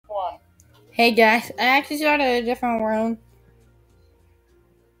Hey guys, I actually started a different room.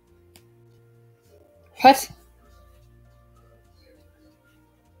 What?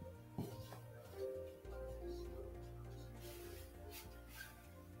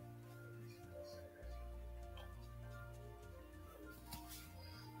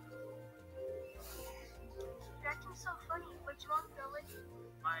 Acting so funny. What's wrong, Billy?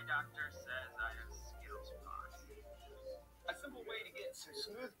 My doctor says I have skill spots. A simple way to get some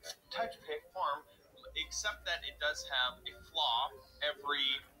smooth touch pick form, except that it does have a flaw every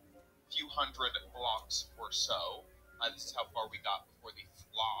few hundred blocks or so. This is how far we got before the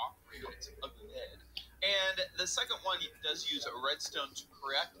flaw reared its ugly head. And the second one does use a redstone to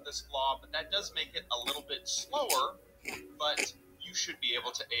correct this flaw, but that does make it a little bit slower, but you should be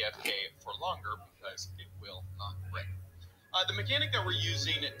able to AFK for longer because it will not break. The mechanic that we're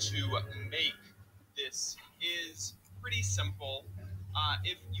using to make this is pretty simple.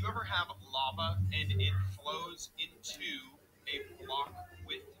 If you ever have lava and it flows into a block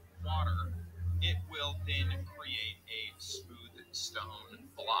with water, it will then create a smooth stone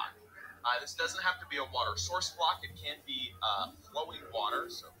block. This doesn't have to be a water source block. It can be flowing water.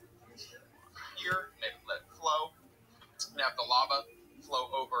 So here, let it flow. And have the lava flow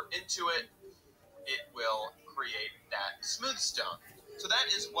over into it. It will create that smooth stone. So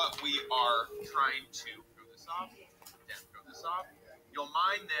that is what we are trying to throw this off. Throw this off. You'll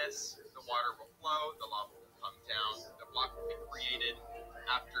mine this, the water will flow, the lava will come down, the block will be created.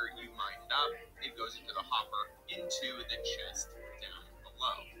 After you mine it up, it goes into the hopper, into the chest down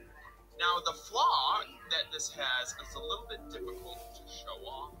below. Now the flaw that this has is a little bit difficult to show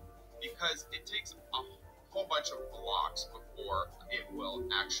off because it takes a whole bunch of blocks before it will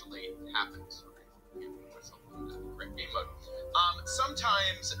actually happen. Great game mode.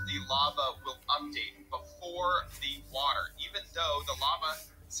 Sometimes the lava will update before the water, even though the lava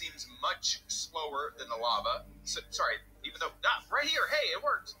seems much slower than the lava. Even though, right here, hey, it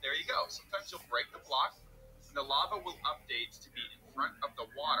worked. There you go. Sometimes you'll break the block, and the lava will update to be in front of the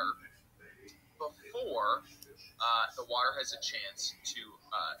water before the water has a chance to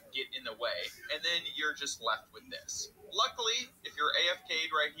get in the way, and then you're just left with this. Luckily, if you're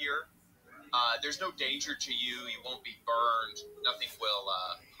AFK'd right here, there's no danger to you. You won't be burned. Nothing will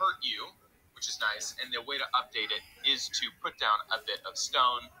hurt you, which is nice. And the way to update it is to put down a bit of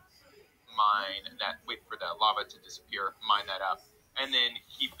stone, mine that, wait for that lava to disappear, mine that up, and then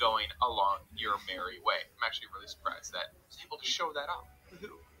keep going along your merry way. I'm actually really surprised that I was able to show that off.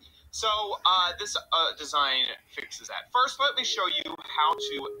 So this design fixes that. First, let me show you how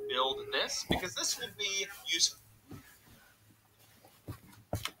to build this, because this will be useful.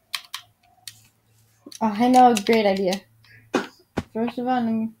 Oh, I know a great idea. First of all,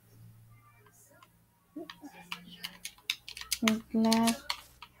 let me glass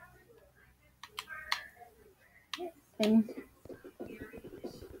and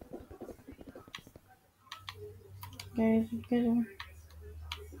there's a good one.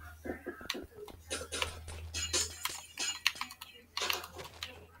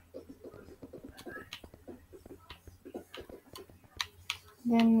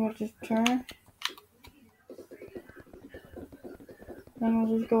 Then we'll just turn. Then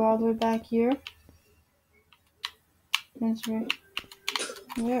we'll just go all the way back here. That's right.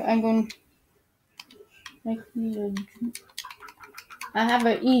 Here, I'm going. I have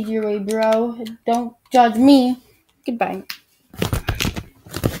an easier way, bro. Don't judge me. Goodbye.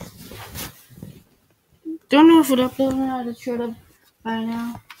 Don't know if it uploaded or not. It should have by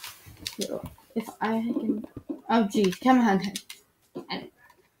now. So if I can. Oh, geez. Come on. I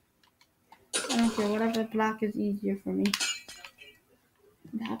don't care. Whatever block is easier for me.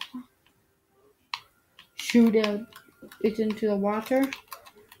 That block. Shoot it into the water.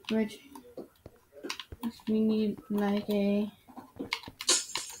 Which we need like a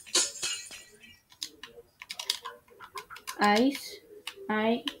ice.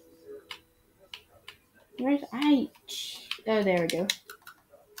 Where's ice? Oh, there we go.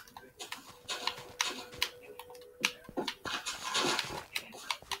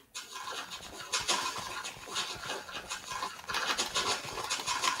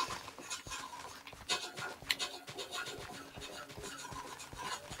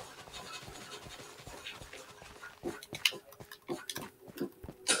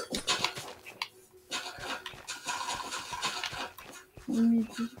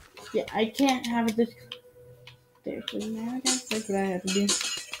 Yeah, I can't have it this. There, so now that's what I have to do.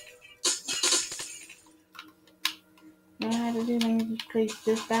 What I have to do, let me just place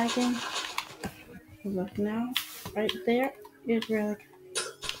this back in. Look now, right there is where like.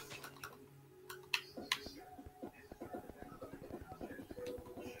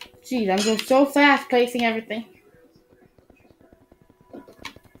 Jeez, I'm going so fast placing everything.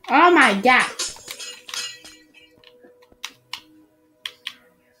 Oh my god.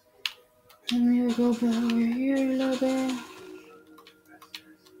 Let me go back over here a little bit.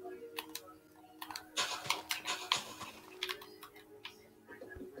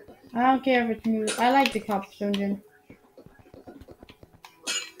 I don't care if it's new. I like the cobblestone gen.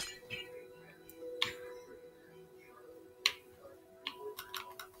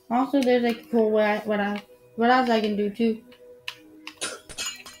 Also, there's like a cool what else I can do too.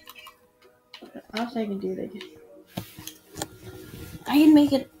 What else I can do? Like, I can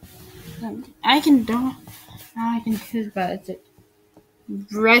make it. I can do. I can choose, but it's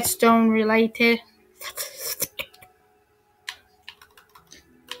redstone related.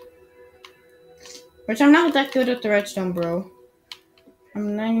 Which I'm not that good at the redstone, bro.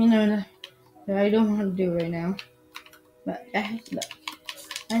 I'm not, that I don't want to do right now. But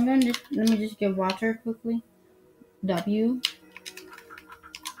I'm going to let me just get water quickly. W.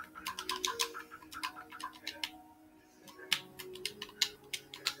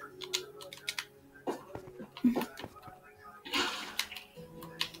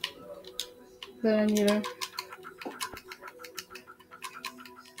 Then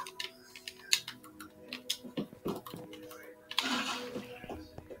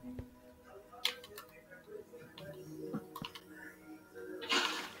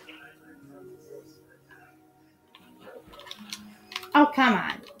oh, come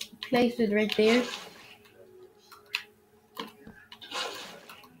on. Place it right there.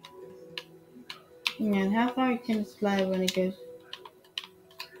 Yeah, how far can it slide when it goes?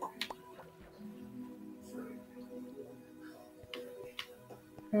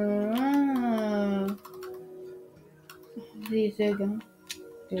 Oh. See, so go.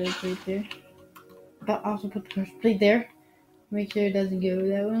 Do it right there. But also put the pressure plate there. Make sure it doesn't go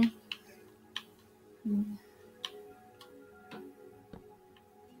that way.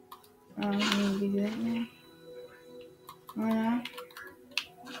 Maybe do that now. Or not.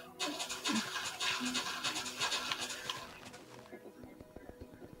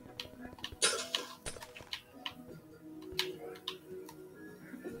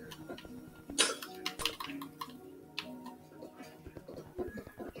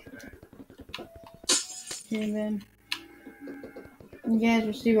 And then you guys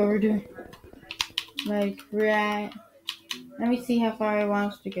will see what we're doing. Like, right. Let me see how far it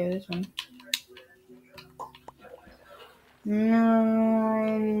wants to go. This one.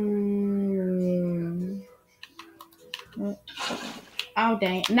 Oh,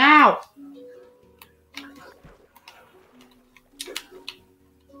 dang it. Now!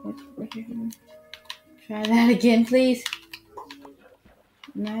 Try that again, please.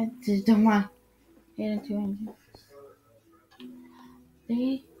 No, I just don't want to get into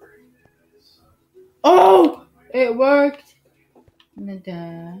it. Oh! It worked!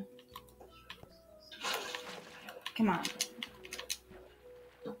 Come on.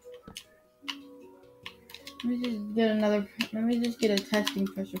 Let me just get a testing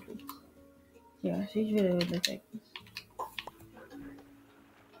pressure, please. Yeah, she's really good at this.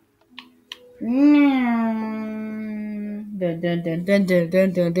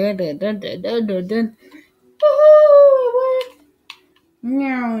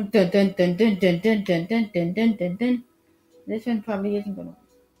 This one probably isn't gonna work.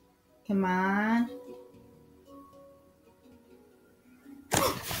 Come on.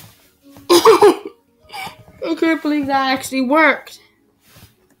 I can't believe that actually worked.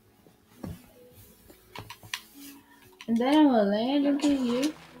 And then I will land into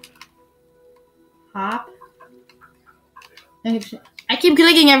you. Hop. I keep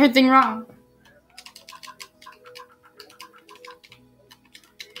clicking everything wrong.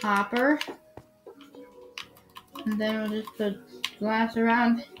 Hopper. And then we'll just put glass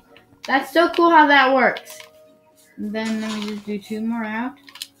around. That's so cool how that works. And then let me just do 2 more out.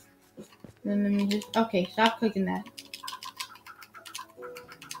 Then let me just... Okay, stop clicking that.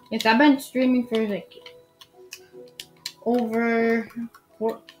 Yes, I've been streaming for like over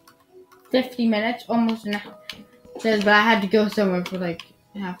 50 minutes, almost an hour. But I had to go somewhere for like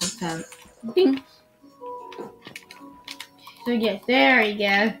half the time. Ding. So yes, there we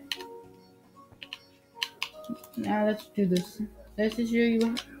go. Now let's do this. Let's just show you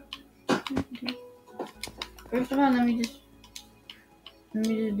what. First of all, let me just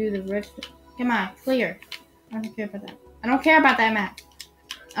do the rest. Come on, clear. I don't care about that. I don't care about that map.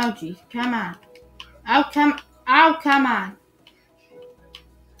 Oh jeez, come on. Oh come on.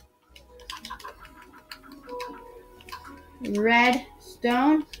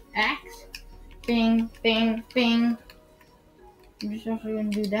 Redstone X. Bing, bing, bing. I'm just also gonna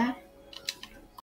do that.